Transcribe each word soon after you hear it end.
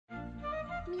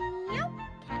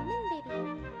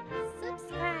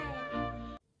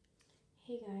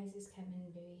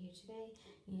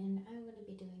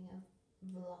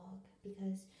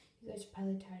because you guys are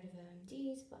probably tired of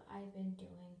MMDs, but I've been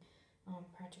doing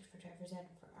projects for driver's ed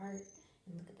and for art.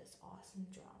 And look at this awesome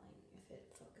drawing, if it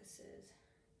focuses.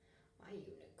 My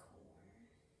unicorn.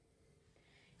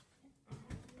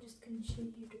 I'm just gonna show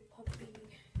you the puppy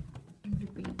and the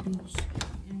babies.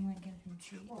 And I'm gonna give him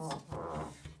treats.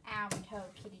 Ow, toe,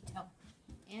 kitty toe.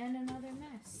 And another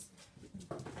mess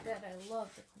that I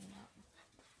love to clean up.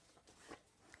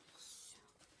 So,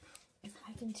 if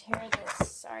I can tear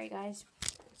this, sorry guys,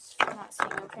 for not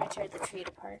seeing, I'm trying to tear the treat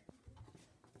apart.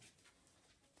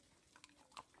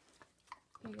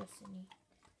 Here you go, Sidney.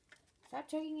 Stop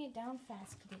chugging it down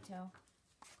fast, kitty toe.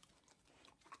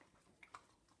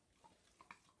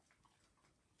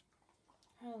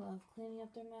 I love cleaning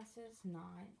up their messes.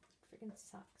 Not. Freaking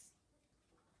sucks.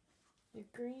 The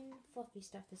green fluffy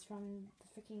stuff is from the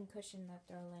freaking cushion that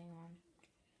they're laying on.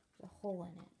 There's a hole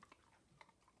in it.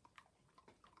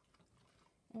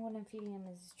 And what I'm feeding him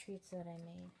is treats that I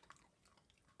made.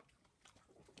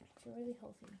 They're really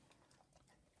healthy.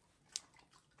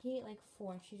 He ate like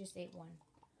 4. She just ate 1.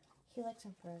 He likes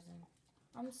them frozen.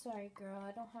 I'm sorry, girl.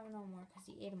 I don't have no more because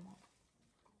he ate them all.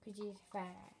 Because he's a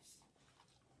fat ass.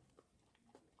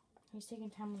 He's taking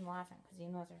time on the last one because he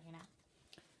knows they're hanging out.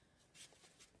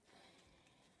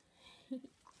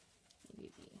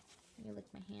 Baby, you lick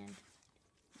my hand.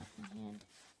 Lick my hand.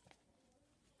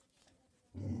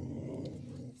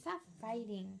 Stop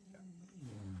fighting.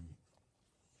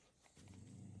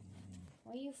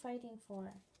 What are you fighting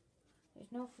for?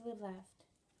 There's no food left.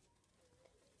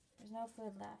 There's no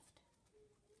food left.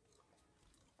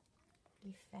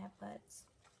 You fat butts.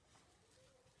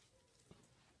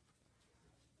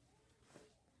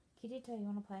 Kitty toe, you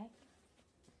wanna play?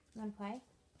 You wanna play?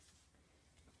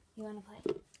 You wanna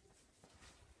play?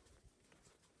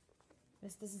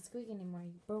 This doesn't squeak anymore.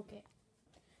 You broke it.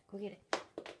 Go get it.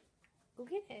 Go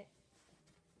get it.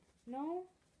 No?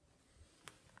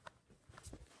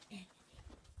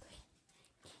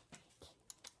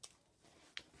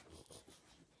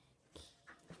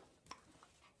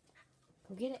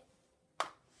 Go get it.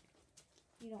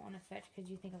 You don't want to fetch because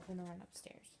you think I'm going to run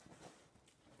upstairs.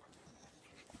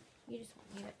 You just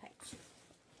want me to pet you.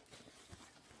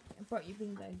 I brought your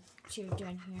beanbag chair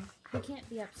down here. You can't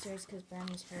be upstairs because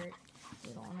Brownie's hurt.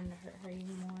 You don't want him to hurt her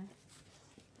anymore.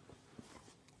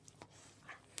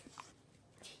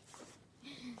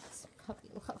 It's puppy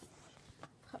love.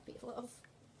 Puppy love.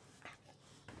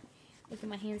 Look at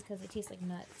my hands because they taste like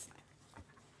nuts.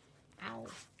 Ow.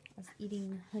 I was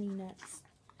eating honey nuts.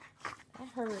 That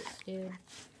hurts, dude.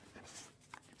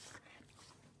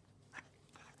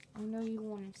 I know you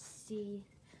want to see.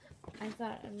 I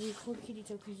thought I'd record Kitty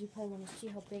Toe because you probably want to see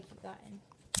how big you gotten.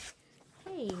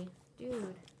 Hey,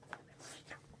 dude.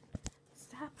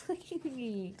 Stop pushing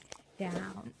me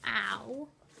down. Ow.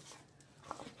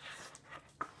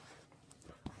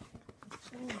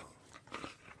 Oh.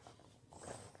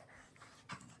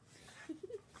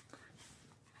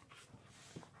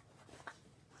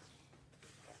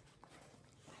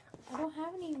 I don't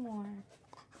have any more.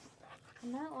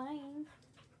 I'm not lying.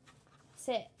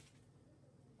 Sit.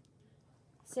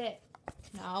 Sit.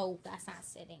 No, that's not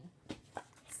sitting.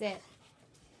 Sit.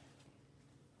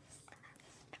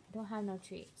 I don't have no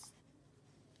treats.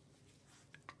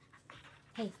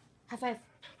 Hey, high five.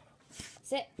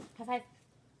 Sit. High five.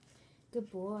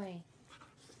 Good boy.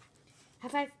 High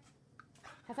five.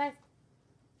 High five.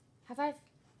 High five.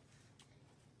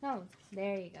 No,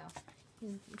 there you go.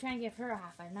 You're trying to give her a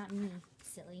high five, not me,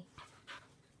 silly.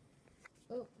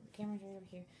 Oh, the camera's right over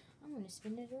here. I'm going to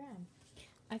spin it around.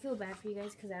 I feel bad for you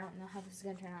guys because I don't know how this is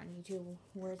going to turn out on YouTube,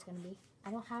 where it's going to be.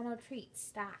 I don't have no treats.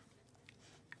 Stop.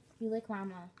 You lick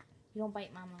mama. You don't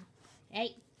bite mama.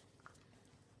 Hey.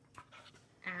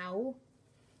 Ow.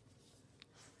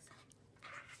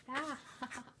 Stop.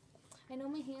 I know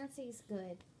my hand stays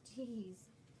good. Jeez.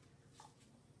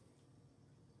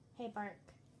 Hey, bark.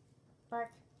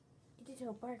 Bark. Kitty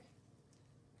Toe, bark.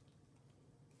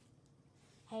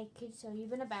 Hey, Kitty Toe,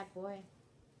 you've been a bad boy.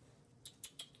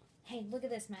 Hey, look at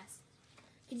this mess.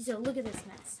 Kitty Toe, look at this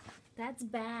mess. That's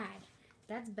bad.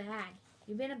 That's bad.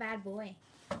 You've been a bad boy.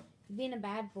 You've been a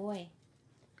bad boy.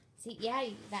 See, yeah,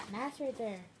 that mess right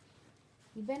there.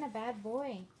 You've been a bad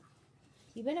boy.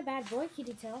 You've been a bad boy,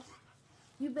 Kitty Toe.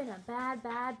 You've been a bad,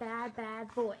 bad, bad,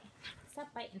 bad boy.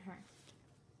 Stop biting her.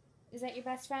 Is that your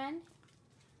best friend?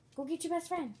 Go get your best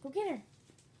friend. Go get her.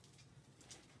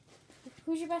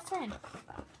 Who's your best friend?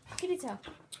 Kitty Toe.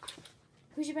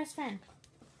 Who's your best friend?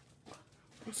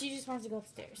 And she just wants to go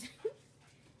upstairs.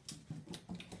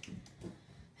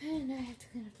 And I have to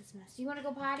clean up this mess. You want to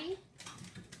go potty?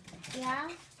 Yeah?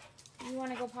 You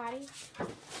want to go potty?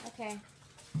 Okay.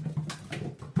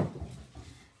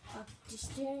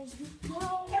 stairs we go.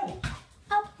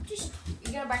 Up the stairs.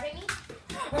 You gonna bark at me?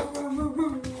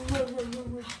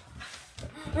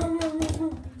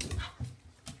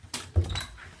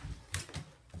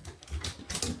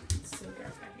 It's so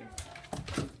dark out here.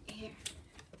 Here.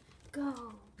 Go.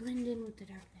 Blend in with the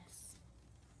darkness.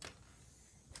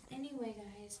 Anyway,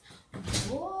 guys.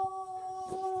 Boy.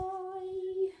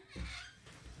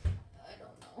 I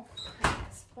don't know. I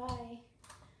guess bye.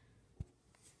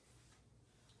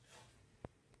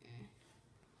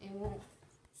 It won't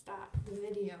stop the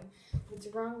video. What's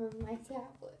wrong with my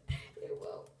tablet? It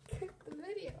won't kick the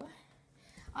video.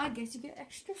 I guess you get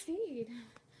extra feed.